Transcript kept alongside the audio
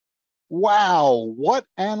Wow, what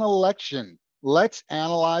an election. Let's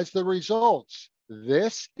analyze the results.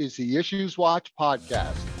 This is the Issues Watch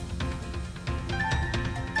podcast.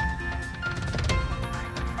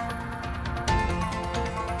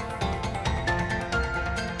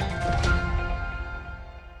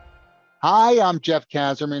 Hi, I'm Jeff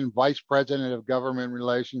Kazerman, Vice President of Government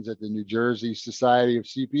Relations at the New Jersey Society of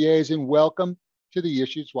CPAs, and welcome to the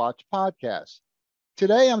Issues Watch podcast.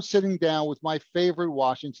 Today, I'm sitting down with my favorite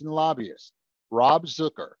Washington lobbyist, Rob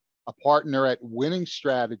Zucker, a partner at Winning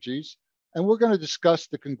Strategies, and we're going to discuss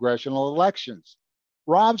the congressional elections.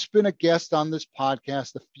 Rob's been a guest on this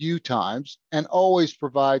podcast a few times and always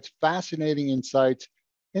provides fascinating insights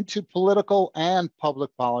into political and public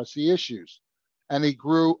policy issues. And he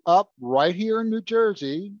grew up right here in New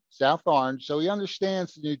Jersey, South Orange, so he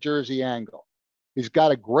understands the New Jersey angle. He's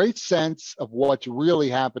got a great sense of what's really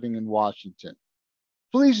happening in Washington.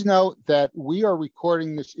 Please note that we are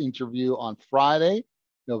recording this interview on Friday,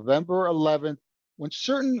 November 11th, when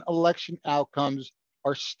certain election outcomes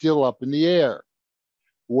are still up in the air.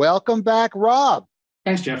 Welcome back, Rob.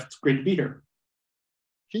 Thanks, Jeff. It's great to be here.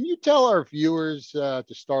 Can you tell our viewers, to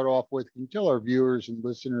start off with, can you tell our viewers and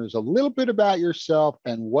listeners a little bit about yourself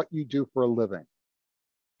and what you do for a living?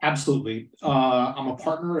 Absolutely. I'm a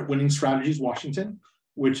partner at Winning Strategies Washington,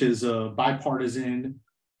 which is a bipartisan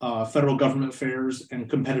federal government affairs and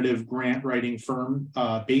competitive grant writing firm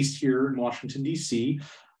based here in Washington, D.C.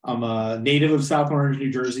 I'm a native of South Orange,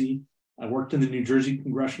 New Jersey. I worked in the New Jersey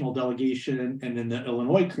Congressional delegation and in the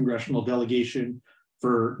Illinois Congressional delegation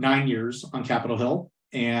for 9 years on Capitol Hill.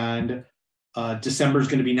 And December is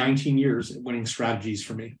going to be 19 years at Winning Strategies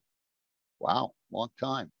for me. Wow, long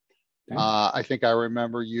time. I think I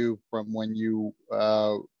remember you from when you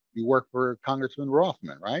worked for Congressman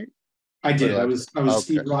Rothman, right? I did. I was okay.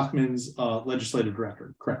 Steve Rothman's legislative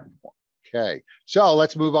director, correct. Okay, so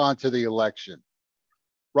let's move on to the election.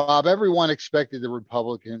 Rob, everyone expected the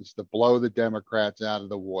Republicans to blow the Democrats out of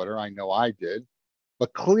the water. I know I did,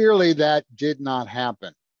 but clearly that did not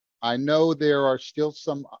happen. I know there are still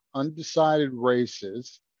some undecided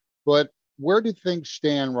races, but where do things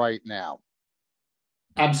stand right now?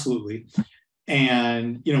 Absolutely.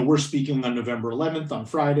 And, we're speaking on November 11th on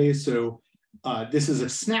Friday. So this is a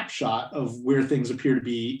snapshot of where things appear to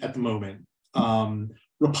be at the moment.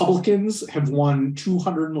 Republicans have won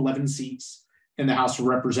 211 seats in the House of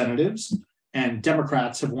Representatives, and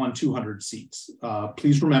Democrats have won 200 seats.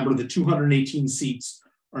 Please remember that 218 seats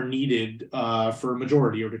are needed for a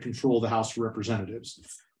majority or to control the House of Representatives.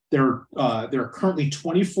 There are currently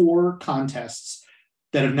 24 contests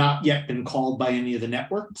that have not yet been called by any of the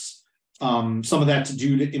networks. Some of that's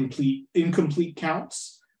due to incomplete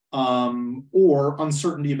counts or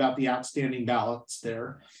uncertainty about the outstanding ballots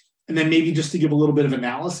there. And then maybe just to give a little bit of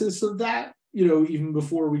analysis of that, even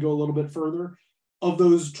before we go a little bit further, of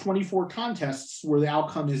those 24 contests where the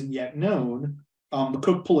outcome isn't yet known, the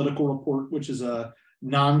Cook Political Report, which is a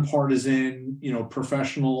nonpartisan,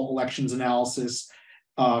 professional elections analysis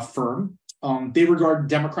firm. They regard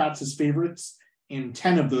Democrats as favorites in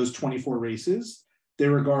 10 of those 24 races. They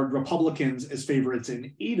regard Republicans as favorites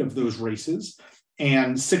in 8 of those races,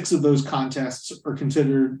 and 6 of those contests are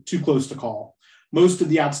considered too close to call. Most of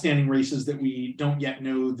the outstanding races that we don't yet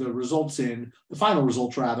know the results in, the final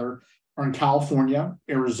results rather, are in California,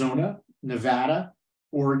 Arizona, Nevada,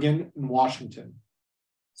 Oregon, and Washington.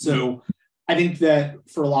 So I think that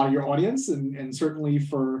for a lot of your audience, and certainly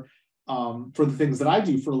for the things that I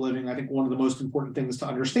do for a living, I think one of the most important things to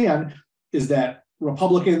understand is that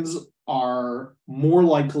Republicans are more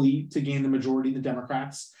likely to gain the majority of the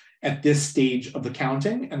Democrats at this stage of the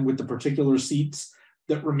counting and with the particular seats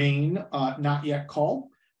that remain not yet called.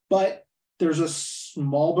 But there's a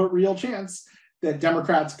small but real chance that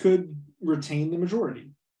Democrats could retain the majority.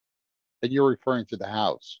 And you're referring to the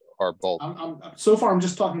House or both? So far, I'm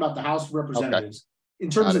just talking about the House of Representatives. Okay.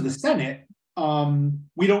 In terms of the Senate,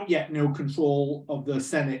 we don't yet know control of the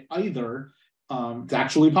Senate either. It's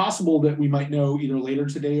actually possible that we might know either later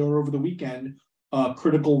today or over the weekend a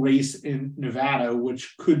critical race in Nevada,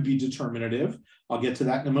 which could be determinative. I'll get to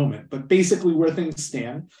that in a moment. But basically where things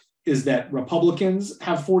stand is that Republicans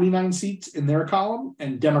have 49 seats in their column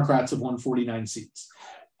and Democrats have won 49 seats.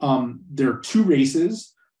 There are 2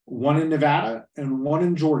 races, one in Nevada and one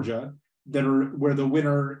in Georgia, that are where the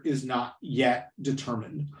winner is not yet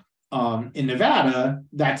determined. In Nevada,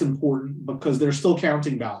 that's important because they're still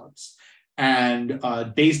counting ballots. And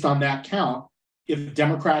based on that count, if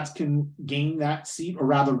Democrats can gain that seat, or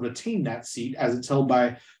rather retain that seat, as it's held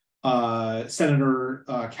by Senator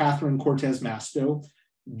Catherine Cortez Masto,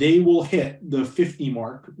 they will hit the 50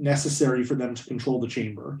 mark necessary for them to control the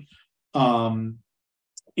chamber.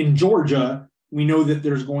 In Georgia, we know that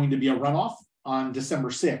there's going to be a runoff on December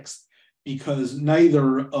 6th because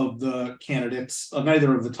neither of the candidates,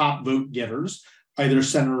 neither of the top vote getters, either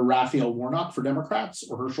Senator Raphael Warnock for Democrats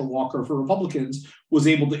or Herschel Walker for Republicans, was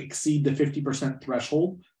able to exceed the 50%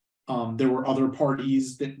 threshold. There were other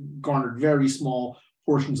parties that garnered very small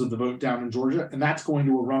portions of the vote down in Georgia, and that's going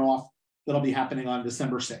to a runoff that'll be happening on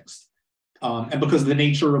December 6th. And because of the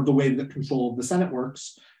nature of the way that control of the Senate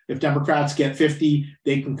works, if Democrats get 50,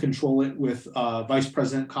 they can control it with Vice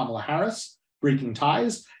President Kamala Harris breaking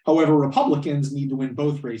ties. However, Republicans need to win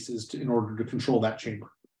both races in order to control that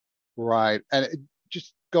chamber. Right. And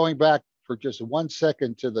just going back for just 1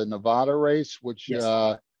 second to the Nevada race, which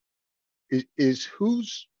yes. is who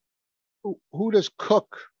does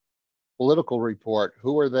Cook political report?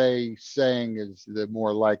 Who are they saying is the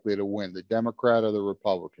more likely to win, the Democrat or the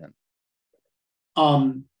Republican?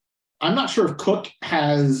 I'm not sure if Cook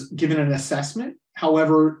has given an assessment.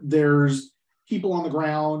 However, there's people on the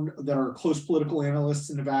ground that are close political analysts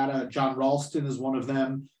in Nevada. John Ralston is one of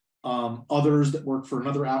them. Others that work for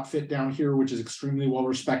another outfit down here, which is extremely well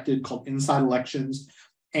respected, called Inside Elections.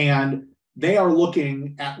 And they are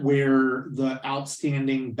looking at where the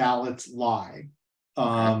outstanding ballots lie.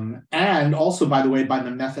 And also, by the way, by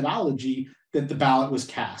the methodology that the ballot was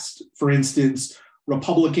cast. For instance,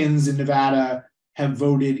 Republicans in Nevada have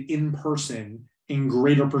voted in person in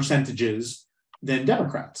greater percentages than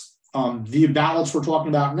Democrats. The ballots we're talking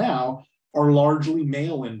about now are largely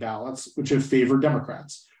mail-in ballots, which have favored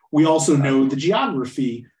Democrats. We also know the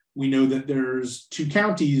geography. We know that there's 2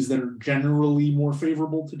 counties that are generally more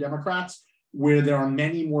favorable to Democrats, where there are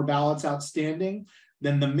many more ballots outstanding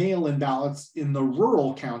than the mail-in ballots in the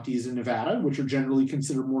rural counties in Nevada, which are generally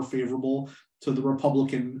considered more favorable to the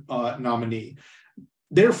Republican nominee.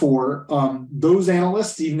 Therefore, those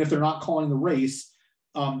analysts, even if they're not calling the race,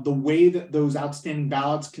 the way that those outstanding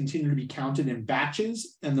ballots continue to be counted in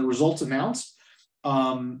batches and the results announced,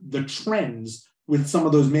 the trends with some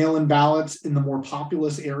of those mail-in ballots in the more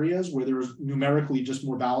populous areas where there's numerically just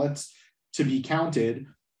more ballots to be counted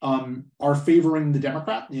are favoring the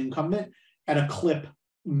Democrat, the incumbent, at a clip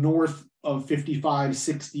north of 55,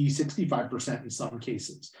 60, 65% in some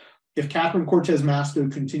cases. If Catherine Cortez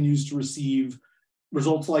Masto continues to receive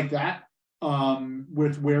results like that,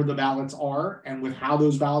 with where the ballots are and with how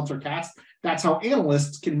those ballots are cast, that's how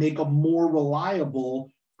analysts can make a more reliable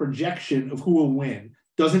projection of who will win.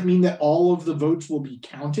 Doesn't mean that all of the votes will be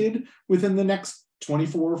counted within the next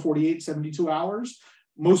 24, 48, 72 hours.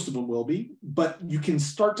 Most of them will be, but you can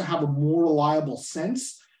start to have a more reliable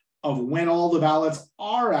sense of when all the ballots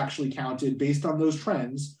are actually counted based on those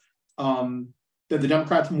trends, that the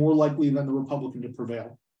Democrat's more likely than the Republican to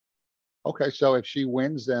prevail. Okay, so if she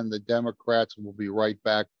wins, then the Democrats will be right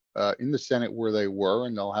back in the Senate where they were,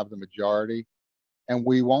 and they'll have the majority. And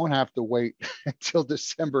we won't have to wait until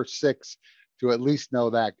December 6th to at least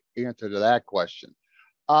know that answer to that question.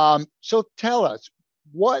 So tell us,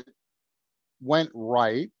 what went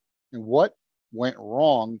right and what went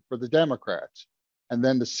wrong for the Democrats? And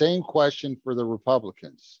then the same question for the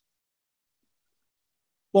Republicans.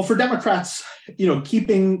 Well, for Democrats,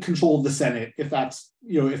 keeping control of the Senate, if that's,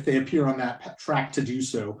 if they appear on that track to do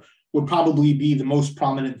so, would probably be the most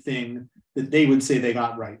prominent thing that they would say they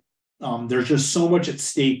got right. There's just so much at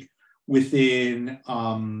stake within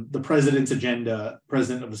the president's agenda,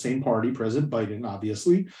 president of the same party, President Biden,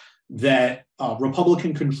 obviously, that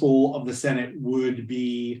Republican control of the Senate would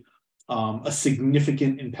be a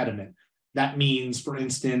significant impediment. That means, for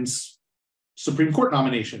instance, Supreme Court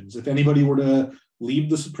nominations. If anybody were to leave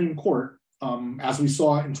the Supreme Court, as we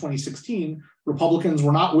saw in 2016, Republicans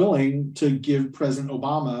were not willing to give President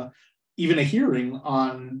Obama even a hearing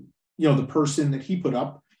on, the person that he put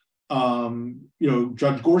up,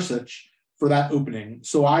 Judge Gorsuch, for that opening.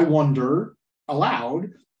 So I wonder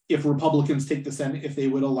aloud, if Republicans take the Senate, if they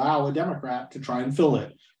would allow a Democrat to try and fill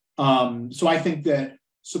it. So I think that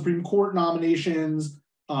Supreme Court nominations,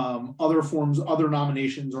 other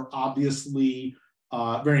nominations are obviously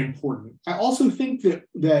very important. I also think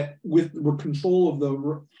that with control of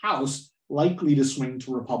the House likely to swing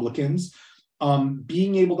to Republicans,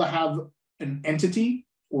 being able to have an entity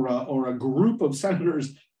or a group of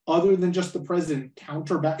senators other than just the president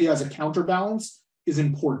as a counterbalance is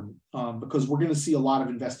important, because we're going to see a lot of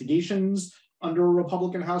investigations under a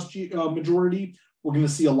Republican House majority. We're going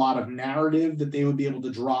to see a lot of narrative that they would be able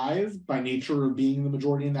to drive by nature of being the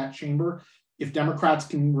majority in that chamber. If Democrats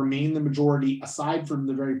can remain the majority, aside from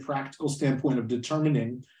the very practical standpoint of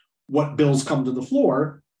determining what bills come to the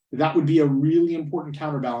floor, that would be a really important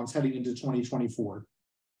counterbalance heading into 2024.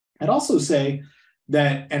 I'd also say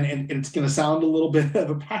that, and it's going to sound a little bit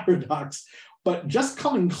of a paradox, but just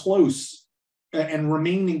coming close and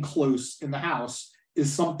remaining close in the House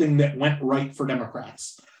is something that went right for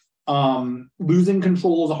Democrats. Losing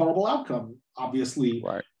control is a horrible outcome, obviously.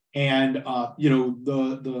 Right. And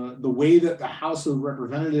the way that the House of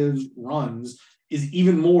Representatives runs is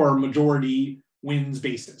even more majority wins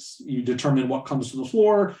basis. You determine what comes to the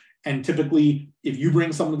floor, and typically, if you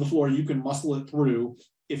bring something to the floor, you can muscle it through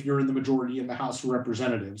if you're in the majority in the House of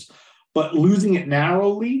Representatives. But losing it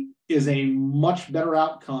narrowly is a much better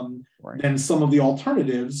outcome than some of the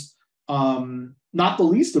alternatives. Not the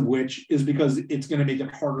least of which is because it's going to make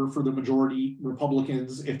it harder for the majority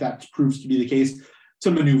Republicans, if that proves to be the case,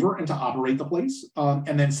 to maneuver and to operate the place.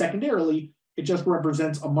 And then secondarily, it just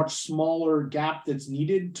represents a much smaller gap that's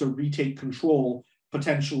needed to retake control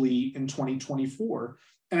potentially in 2024.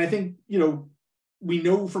 And I think, we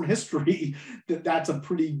know from history that that's a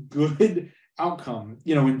pretty good outcome.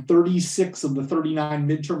 In 36 of the 39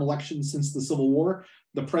 midterm elections since the Civil War,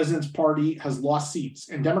 the president's party has lost seats,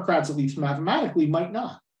 and Democrats, at least mathematically, might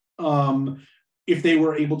not, if they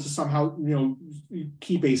were able to somehow,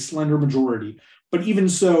 keep a slender majority. But even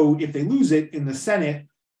so, if they lose it in the Senate,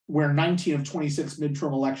 where 19 of 26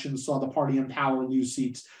 midterm elections saw the party in power lose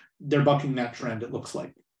seats, they're bucking that trend, it looks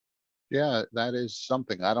like. Yeah, that is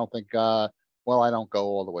something. I don't think, I don't go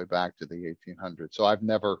all the way back to the 1800s. So I've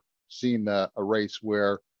never seen a race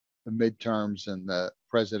where the midterms and the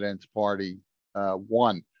president's party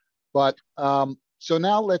won. But so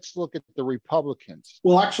now let's look at the Republicans.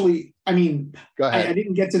 Well, actually, go ahead. I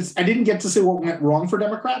didn't get to say what went wrong for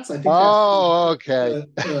Democrats. I think. Okay.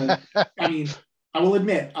 I will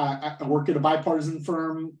admit, I work at a bipartisan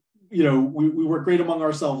firm. We work great among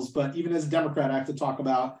ourselves, but even as a Democrat, I have to talk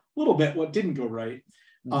about a little bit what didn't go right.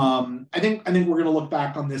 Mm-hmm. I think we're going to look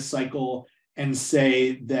back on this cycle and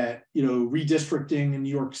say that redistricting in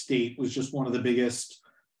New York State was just one of the biggest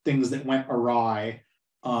things that went awry.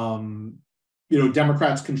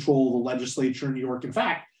 Democrats control the legislature in New York. In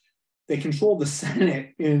fact, they control the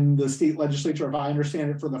Senate in the state legislature, if I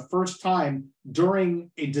understand it, for the first time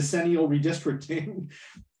during a decennial redistricting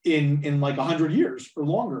in like 100 years or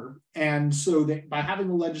longer. And so that by having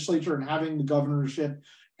the legislature and having the governorship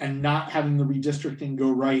and not having the redistricting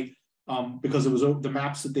go right, because it was the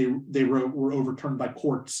maps that they wrote were overturned by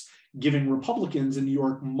courts, giving Republicans in New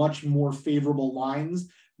York much more favorable lines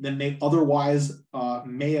than they otherwise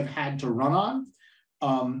may have had to run on.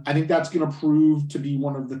 I think that's going to prove to be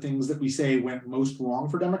one of the things that we say went most wrong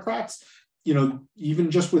for Democrats. Even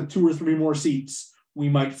just with 2 or 3 more seats, we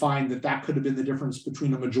might find that could have been the difference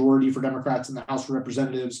between a majority for Democrats in the House of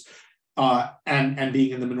Representatives and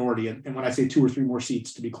being in the minority. And when I say 2 or 3 more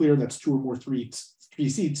seats, to be clear, that's 2 or more three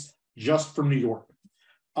seats just from New York.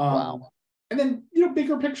 Wow. And then,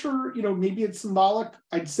 bigger picture, maybe it's symbolic.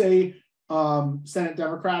 I'd say Senate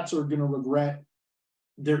Democrats are going to regret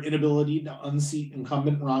their inability to unseat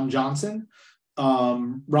incumbent Ron Johnson.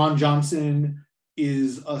 Ron Johnson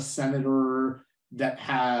is a senator that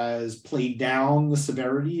has played down the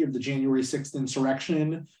severity of the January 6th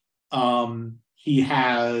insurrection. He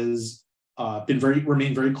has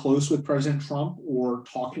remained very close with President Trump, or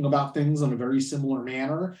talking about things in a very similar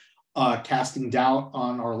manner, casting doubt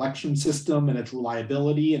on our election system and its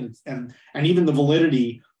reliability and even the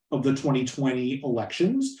validity of the 2020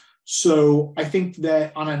 elections. So I think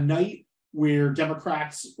that on a night where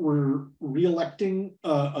Democrats were reelecting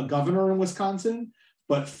a governor in Wisconsin,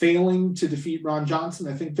 but failing to defeat Ron Johnson,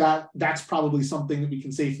 I think that's probably something that we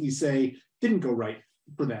can safely say didn't go right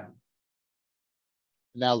for them.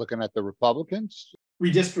 Now looking at the Republicans.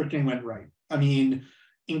 Redistricting went right.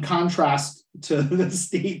 In contrast to the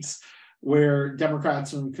states where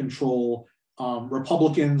Democrats are in control,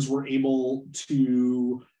 Republicans were able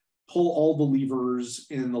to pull all the levers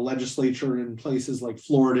in the legislature in places like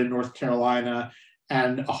Florida, North Carolina,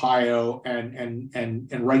 and Ohio, and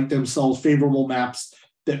write themselves favorable maps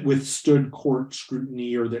that withstood court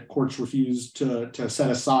scrutiny, or that courts refused to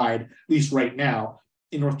set aside, at least right now.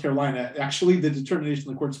 In North Carolina, actually, the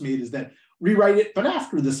determination the courts made is that rewrite it, but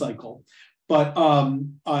after the cycle. But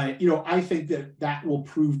I think that will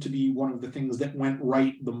prove to be one of the things that went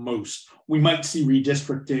right the most. We might see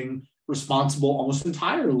redistricting responsible almost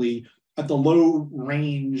entirely at the low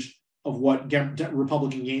range of what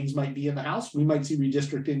Republican gains might be in the House. We might see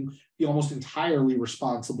redistricting be almost entirely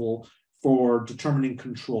responsible for determining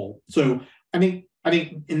control. So I think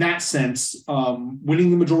in that sense,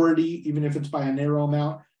 winning the majority, even if it's by a narrow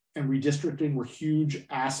amount, and redistricting were huge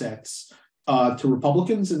assets to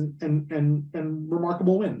Republicans and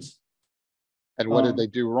remarkable wins. And what did they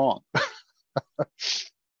do wrong?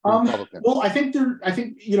 Well, I think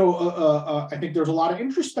there's a lot of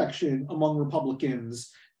introspection among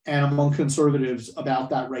Republicans and among conservatives about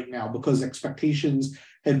that right now because expectations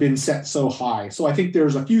had been set so high. So I think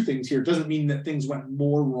there's a few things here. It doesn't mean that things went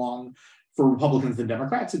more wrong for Republicans than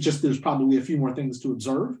Democrats. It's just there's probably a few more things to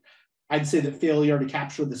observe. I'd say that failure to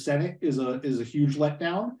capture the Senate is a huge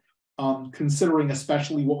letdown, considering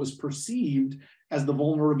especially what was perceived as the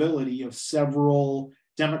vulnerability of several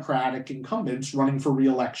Democratic incumbents running for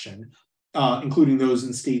re-election, including those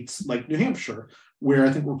in states like New Hampshire, where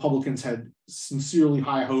I think Republicans had sincerely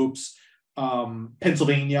high hopes.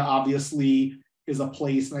 Pennsylvania, obviously, is a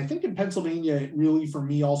place. And I think in Pennsylvania, it really, for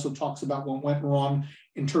me, also talks about what went wrong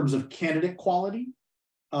in terms of candidate quality.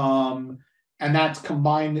 And that's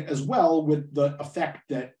combined as well with the effect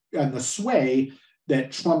that and the sway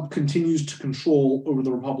that Trump continues to control over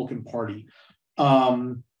the Republican Party.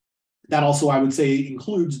 That also, I would say,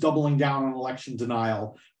 includes doubling down on election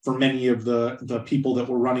denial for many of the people that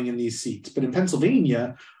were running in these seats. But in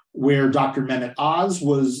Pennsylvania, where Dr. Mehmet Oz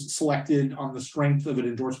was selected on the strength of an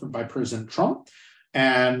endorsement by President Trump,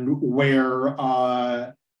 and where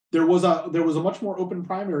there was a much more open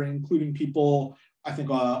primary, including people, I think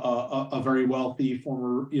a very wealthy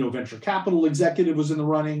former venture capital executive was in the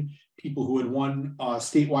running, people who had won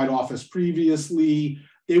statewide office previously.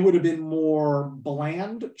 They would have been more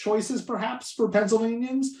bland choices, perhaps, for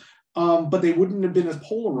Pennsylvanians, but they wouldn't have been as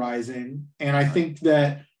polarizing. And I think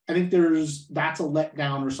that's a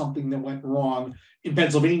letdown or something that went wrong in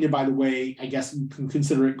Pennsylvania. By the way, I guess you can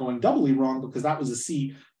consider it going doubly wrong because that was a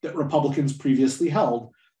seat that Republicans previously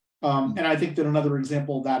held. And I think that another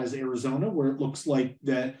example of that is Arizona, where it looks like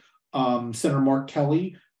that Senator Mark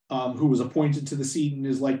Kelly, who was appointed to the seat and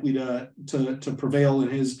is likely to prevail in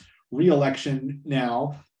his re-election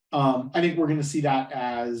now, I think we're going to see that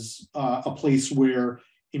as a place where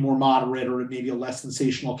a more moderate or maybe a less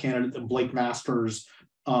sensational candidate than Blake Masters,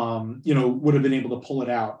 would have been able to pull it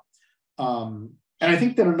out. And I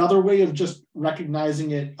think that another way of just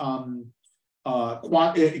recognizing it,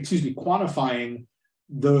 quantifying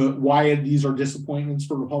why these are disappointments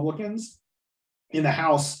for Republicans in the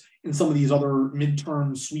House in some of these other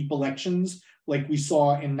midterm sweep elections, like we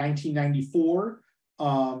saw in 1994.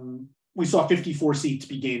 We saw 54 seats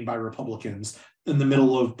be gained by Republicans in the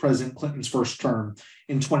middle of President Clinton's first term.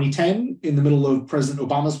 In 2010, in the middle of President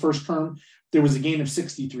Obama's first term, there was a gain of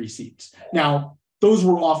 63 seats. Now, those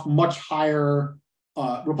were off much higher,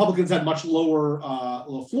 Republicans had much lower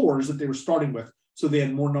floors that they were starting with, so they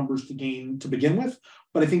had more numbers to gain to begin with.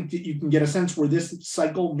 But I think that you can get a sense where this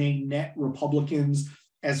cycle may net Republicans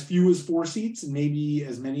as few as 4 seats and maybe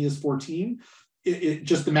as many as 14.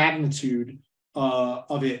 Just the magnitude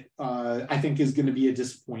of it, I think, is going to be a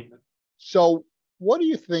disappointment. So what do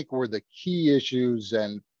you think were the key issues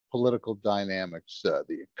and political dynamics?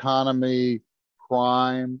 The economy,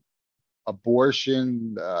 crime,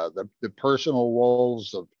 abortion, the personal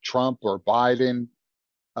roles of Trump or Biden,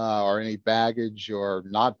 or any baggage or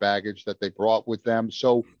not baggage that they brought with them.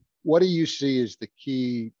 So what do you see as the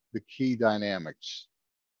key dynamics?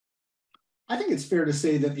 I think it's fair to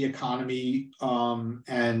say that the economy,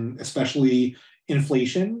 and especially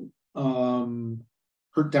inflation,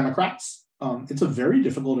 hurt Democrats. It's a very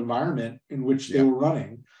difficult environment in which they were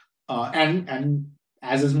running. And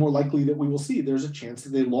as is more likely that we will see, there's a chance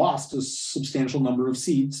that they lost a substantial number of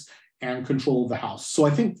seats and control of the House. So I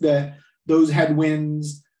think that those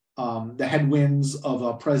headwinds, the headwinds of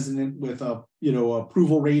a president with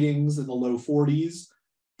approval ratings in the low 40s,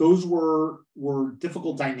 those were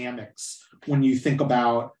difficult dynamics when you think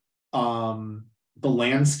about the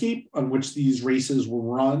landscape on which these races were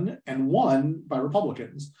run and won by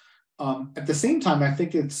Republicans. At the same time, I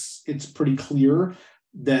think it's pretty clear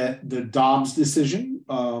that the Dobbs decision,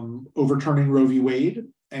 overturning Roe v. Wade,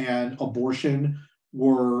 and abortion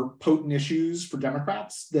were potent issues for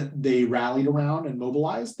Democrats that they rallied around and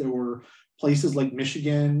mobilized. There were places like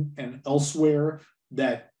Michigan and elsewhere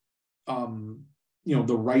that,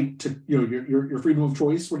 the right to, your freedom of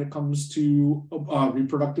choice when it comes to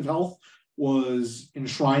reproductive health was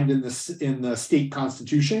enshrined in the state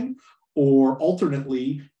constitution, or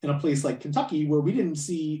alternately in a place like Kentucky, where we didn't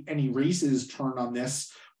see any races turn on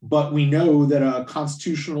this, but we know that a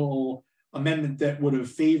constitutional amendment that would have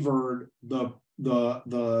favored the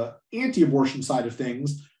anti-abortion side of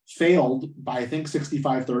things failed by, I think,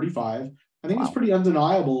 65-35. I think it's pretty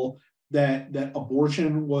undeniable that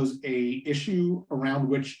abortion was a issue around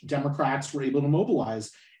which Democrats were able to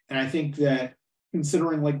mobilize. And I think that,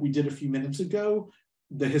 considering, like we did a few minutes ago,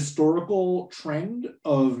 the historical trend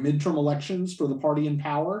of midterm elections for the party in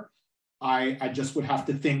power, I just would have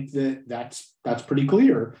to think that that's pretty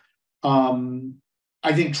clear.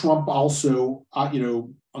 I think Trump also,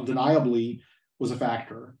 undeniably was a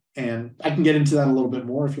factor. And I can get into that a little bit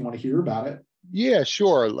more if you want to hear about it. Yeah,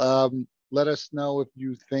 sure. Let us know if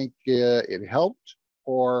you think it helped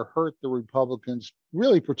or hurt the Republicans,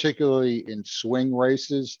 really, particularly in swing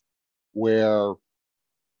races where,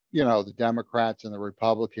 the Democrats and the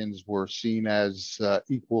Republicans were seen as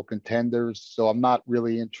equal contenders. So I'm not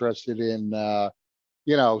really interested in,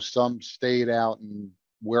 some state out and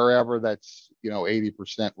wherever that's,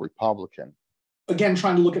 80% Republican. Again,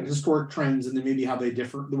 trying to look at historic trends and then maybe how they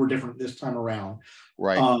were different this time around.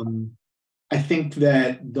 Right. I think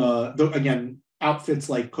that again, outfits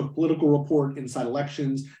like Cook Political Report, Inside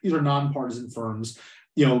Elections, these are nonpartisan firms.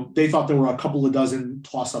 They thought there were a couple of dozen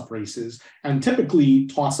toss-up races, and typically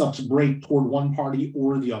toss-ups break toward one party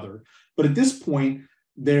or the other. But at this point,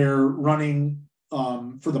 they're running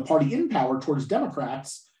for the party in power towards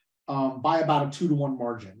Democrats by about a 2-to-1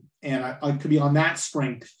 margin. And I could be on that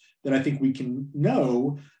strength that I think we can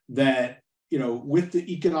know that, with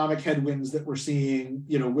the economic headwinds that we're seeing,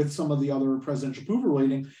 with some of the other presidential approval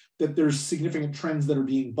rating, that there's significant trends that are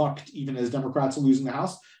being bucked even as Democrats are losing the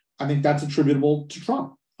House. I think that's attributable to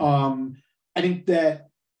Trump. I think that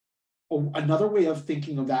another way of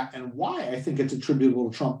thinking of that and why I think it's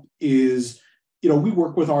attributable to Trump is, we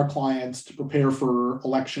work with our clients to prepare for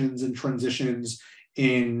elections and transitions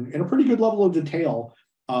in a pretty good level of detail.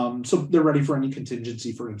 So they're ready for any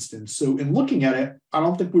contingency, for instance. So in looking at it, I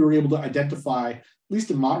don't think we were able to identify, at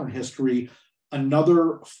least in modern history,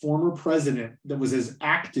 another former president that was as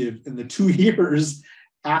active in the 2 years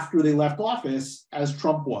after they left office as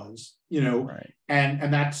Trump was, Right.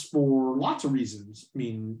 and that's for lots of reasons. I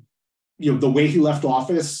mean, the way he left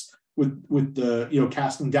office with the,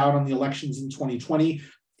 casting doubt on the elections in 2020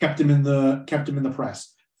 kept him in the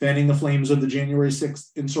press. Fanning the flames of the January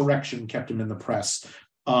 6th insurrection kept him in the press.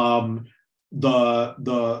 The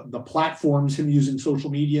platforms, him using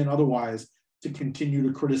social media and otherwise to continue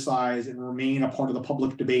to criticize and remain a part of the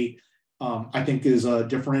public debate, I think is a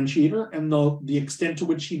differentiator. And the extent to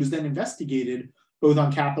which he was then investigated, both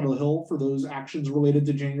on Capitol Hill for those actions related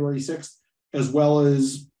to January 6th, as well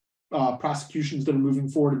as prosecutions that are moving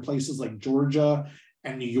forward in places like Georgia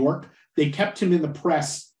and New York, they kept him in the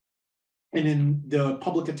press and in the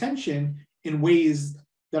public attention in ways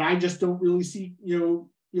that I just don't really see,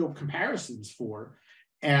 comparisons for.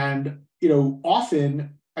 And,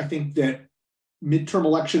 often I think that midterm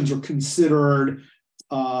elections are considered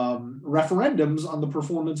referendums on the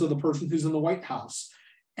performance of the person who's in the White House.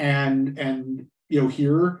 And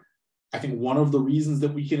here, I think one of the reasons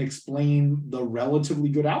that we can explain the relatively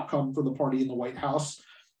good outcome for the party in the White House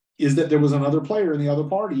is that there was another player in the other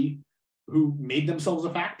party who made themselves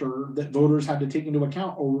a factor that voters had to take into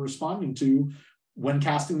account or were responding to when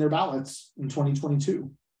casting their ballots in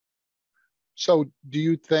 2022. So do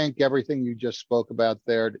you think everything you just spoke about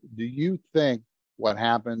there, do you think what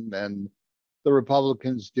happened and the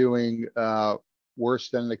Republicans doing worse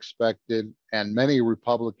than expected, and many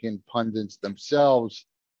Republican pundits themselves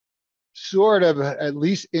sort of at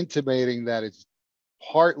least intimating that it's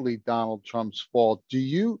partly Donald Trump's fault, do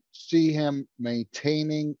you see him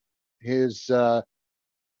maintaining his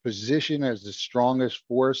position as the strongest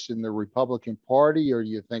force in the Republican Party, or do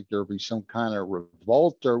you think there'll be some kind of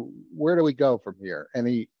revolt, or where do we go from here?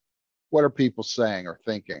 What are people saying or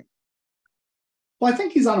thinking? Well, I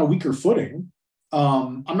think he's on a weaker footing.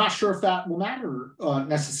 I'm not sure if that will matter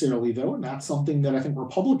necessarily, though, and that's something that I think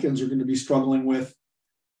Republicans are going to be struggling with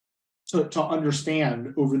to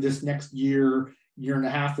understand over this next year and a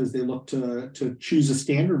half as they look to choose a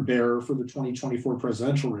standard bearer for the 2024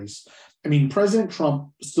 presidential race. I mean, President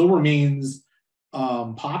Trump still remains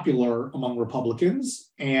popular among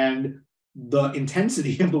Republicans, and the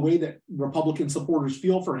intensity of the way that Republican supporters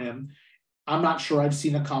feel for him, I'm not sure I've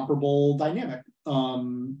seen a comparable dynamic.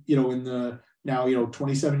 In the now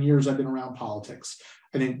 27 years I've been around politics,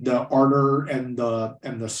 I think the ardor and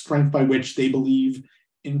the strength by which they believe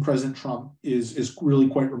in President Trump is really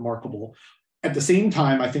quite remarkable. At the same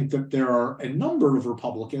time, I think that there are a number of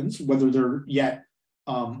Republicans, whether they're yet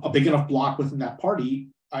a big enough bloc within that party,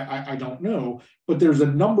 I don't know, but there's a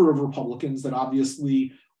number of Republicans that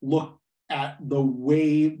obviously look at the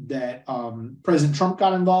way that President Trump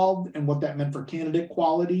got involved and what that meant for candidate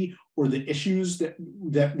quality, or the issues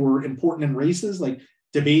that were important in races, like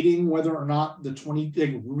debating whether or not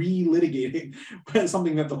relitigating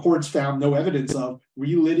something that the courts found no evidence of,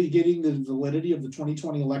 relitigating the validity of the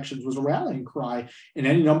 2020 elections was a rallying cry in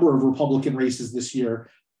any number of Republican races this year.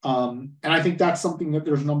 And I think that's something that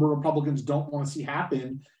there's a number of Republicans don't want to see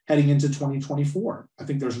happen heading into 2024. I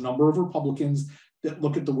think there's a number of Republicans that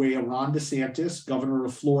look at the way Ron DeSantis, governor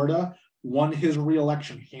of Florida, won his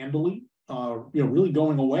reelection handily, really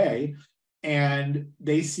going away. and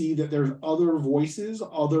they see that there's other voices,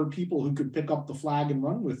 other people who could pick up the flag and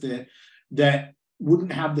run with it that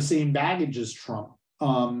wouldn't have the same baggage as Trump.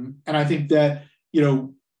 And I think that,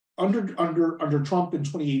 under Trump in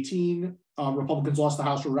 2018, Republicans lost the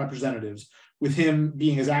House of Representatives. With him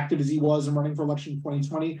being as active as he was and running for election in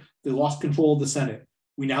 2020, they lost control of the Senate.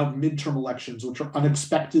 We now have midterm elections, which are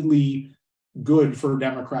unexpectedly good for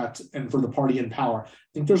Democrats and for the party in power. I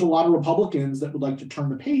think there's a lot of Republicans that would like to turn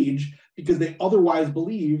the page because they otherwise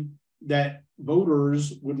believe that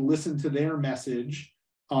voters would listen to their message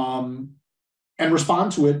and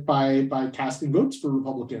respond to it by casting votes for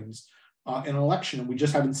Republicans in an election. And we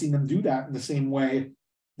just haven't seen them do that in the same way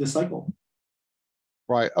this cycle.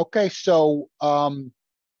 Right. Okay. So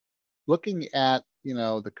looking at,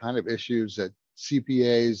 the kind of issues that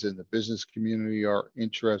CPAs and the business community are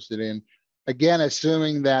interested in, again,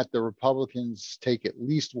 assuming that the Republicans take at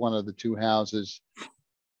least one of the two houses,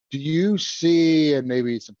 do you see, and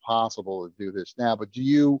maybe it's impossible to do this now, but do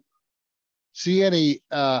you see any,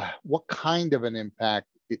 what kind of an impact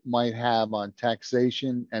it might have on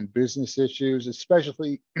taxation and business issues,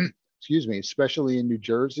 especially, especially in New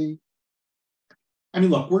Jersey? I mean,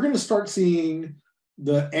 look, we're going to start seeing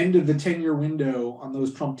the end of the 10-year window on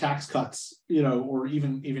those Trump tax cuts, or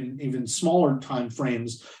even smaller time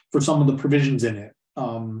frames for some of the provisions in it.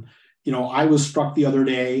 I was struck the other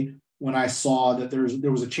day when I saw that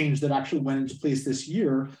there was a change that actually went into place this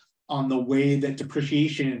year on the way that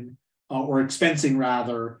depreciation or expensing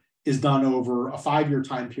rather is done over a 5-year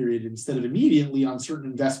time period instead of immediately on certain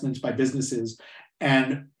investments by businesses.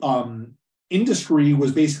 And industry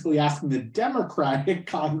was basically asking the Democratic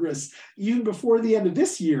Congress, even before the end of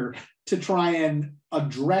this year, to try and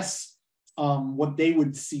address what they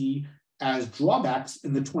would see as drawbacks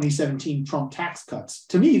in the 2017 Trump tax cuts.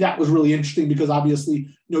 To me, that was really interesting because obviously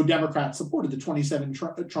no Democrats supported the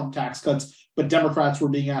 2017 Trump tax cuts, but Democrats were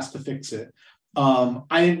being asked to fix it. I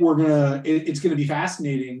think it's going to be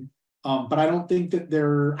fascinating, but I don't think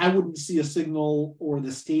that I wouldn't see a signal or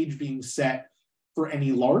the stage being set for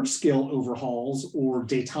any large-scale overhauls or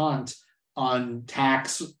détente on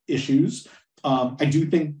tax issues. I do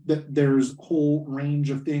think that there's a whole range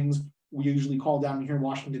of things we usually call down here in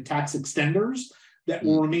Washington tax extenders that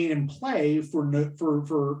will remain in play for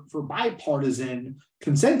bipartisan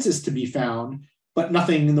consensus to be found, but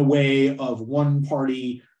nothing in the way of one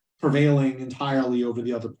party prevailing entirely over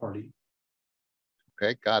the other party.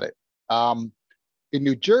 Okay, got it. In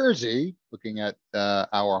New Jersey, looking at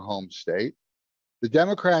our home state, the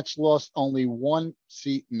Democrats lost only one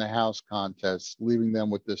seat in the House contest, leaving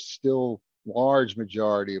them with the still large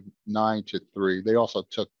majority of 9-3. They also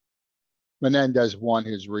took Menendez won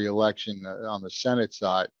his reelection on the Senate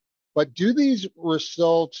side. But do these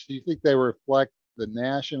results, do you think they reflect the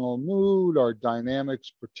national mood or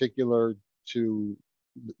dynamics particular to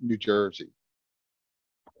New Jersey?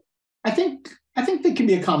 I think they can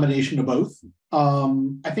be a combination of both.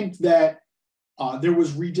 I think that there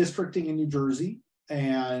was redistricting in New Jersey,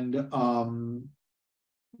 and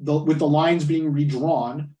with the lines being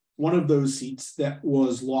redrawn, one of those seats that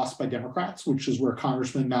was lost by Democrats, which is where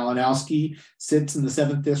Congressman Malinowski sits in the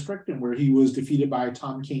 7th District and where he was defeated by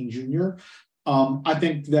Tom Kean Jr. I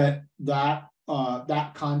think that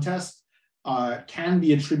contest can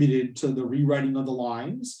be attributed to the rewriting of the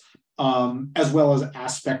lines, as well as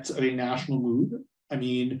aspects of a national mood. I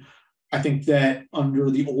mean, I think that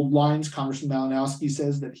under the old lines, Congressman Malinowski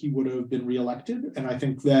says that he would have been reelected. And I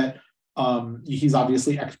think that he's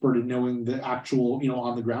obviously expert in knowing the actual,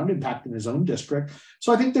 on the ground impact in his own district.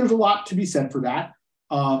 So I think there's a lot to be said for that.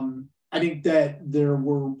 I think that there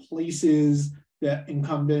were places that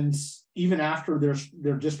incumbents, even after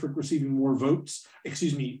their district receiving more votes,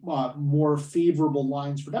 more favorable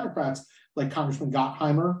lines for Democrats, like Congressman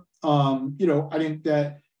Gottheimer. I think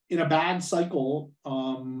that in a bad cycle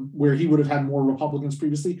where he would have had more Republicans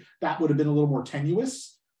previously, that would have been a little more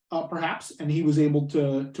tenuous, perhaps, and he was able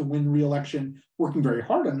to win re-election, working very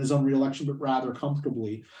hard on his own re-election, but rather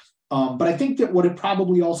comfortably. But I think that what it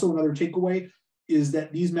probably also another takeaway is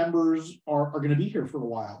that these members are going to be here for a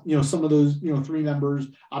while. Some of those, 3 members,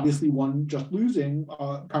 obviously one just losing,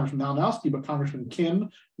 Congressman Malinowski, but Congressman Kim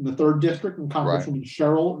in the 3rd District and Congresswoman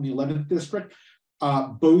Sherrill in the 11th District,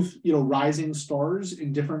 both, rising stars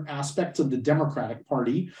in different aspects of the Democratic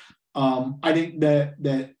Party. I think that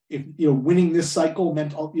if, winning this cycle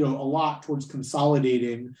meant, a lot towards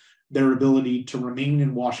consolidating their ability to remain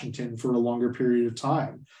in Washington for a longer period of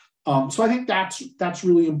time. So I think that's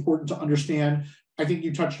really important to understand. I think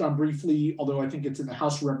you touched on briefly, although I think it's in the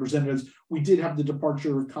House of Representatives, we did have the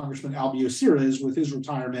departure of Congressman Albio Sires with his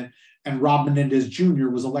retirement, and Rob Menendez Jr.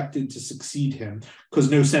 was elected to succeed him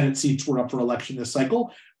because no Senate seats were up for election this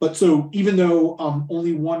cycle. But so even though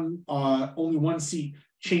only one seat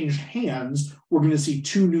changed hands, we're going to see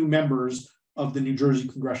 2 new members of the New Jersey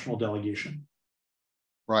congressional delegation.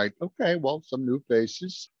 Right. Okay. Well, some new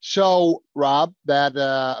faces. So, Rob, that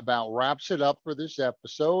about wraps it up for this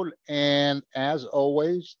episode. And as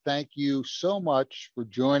always, thank you so much for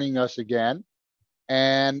joining us again.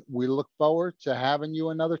 And we look forward to having you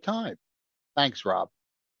another time. Thanks, Rob.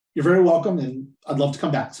 You're very welcome, and I'd love to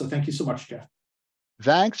come back. So thank you so much, Jeff.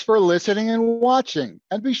 Thanks for listening and watching.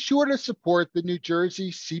 And be sure to support the New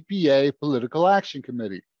Jersey CPA Political Action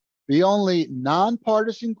Committee, the only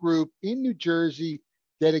nonpartisan group in New Jersey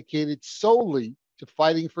dedicated solely to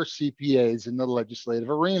fighting for CPAs in the legislative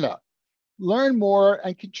arena. Learn more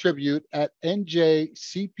and contribute at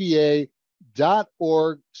njcpa.org/PAC.